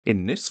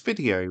In this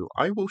video,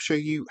 I will show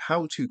you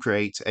how to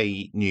create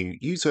a new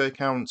user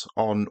account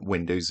on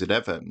Windows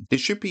 11.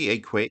 This should be a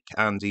quick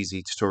and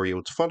easy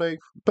tutorial to follow,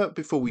 but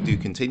before we do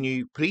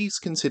continue, please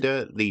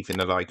consider leaving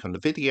a like on the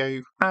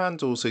video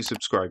and also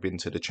subscribing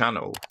to the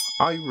channel.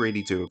 I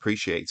really do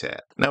appreciate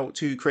it. Now,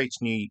 to create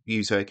a new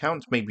user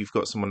account, maybe you've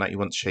got someone that you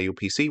want to share your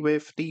PC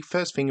with, the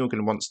first thing you're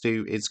going to want to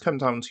do is come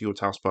down to your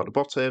taskbar at the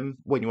bottom.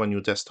 When you're on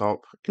your desktop,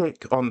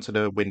 click onto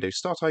the Windows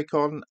Start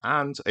icon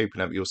and open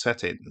up your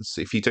settings.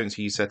 If you don't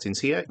see your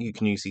settings here, you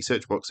can use the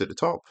search box at the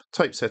top,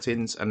 type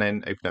settings, and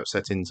then open up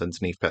settings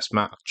underneath Best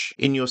Match.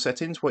 In your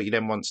settings, what you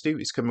then want to do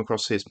is come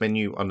across this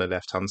menu on the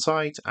left-hand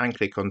side and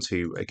click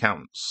onto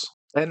Accounts.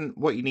 Then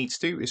what you need to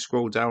do is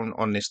scroll down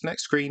on this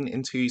next screen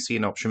until you see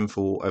an option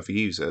for other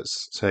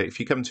users. So if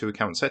you come to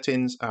account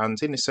settings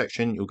and in this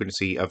section you're going to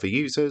see other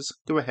users,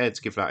 go ahead,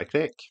 give that a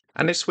click.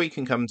 And this way you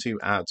can come to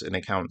add an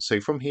account. So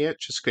from here,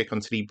 just click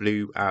onto the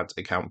blue add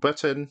account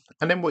button.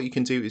 And then what you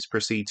can do is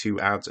proceed to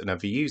add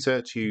another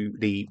user to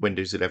the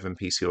Windows 11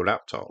 PC or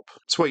laptop.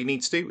 So what you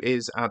need to do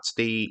is add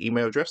the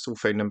email address or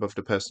phone number of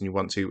the person you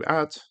want to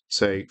add.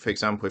 So for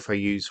example, if I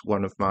use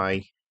one of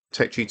my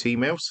TechTutor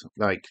emails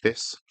like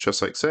this,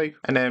 just like so.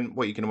 And then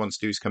what you're going to want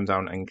to do is come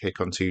down and click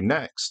onto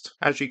next.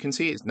 As you can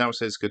see, it now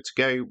says good to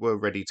go. We're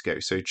ready to go.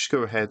 So just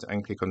go ahead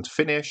and click onto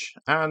finish.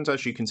 And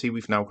as you can see,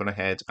 we've now gone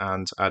ahead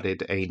and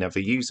added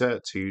another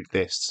user to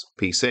this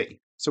PC.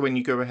 So when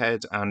you go ahead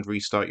and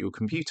restart your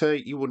computer,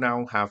 you will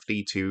now have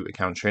the two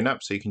accounts shown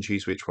up so you can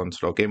choose which one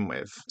to log in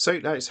with. So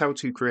that is how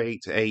to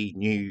create a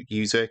new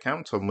user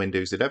account on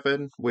Windows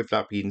 11. With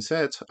that being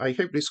said, I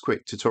hope this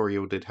quick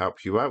tutorial did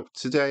help you out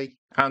today.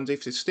 And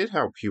if this did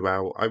help you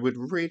out, I would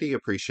really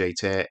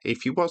appreciate it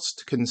if you was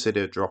to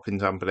consider dropping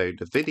down below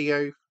the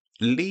video,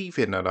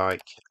 leaving a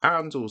like,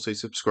 and also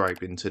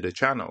subscribing to the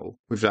channel.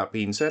 With that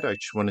being said, I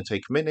just want to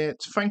take a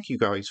minute. Thank you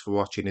guys for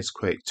watching this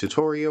quick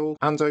tutorial,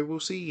 and I will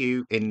see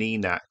you in the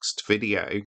next video.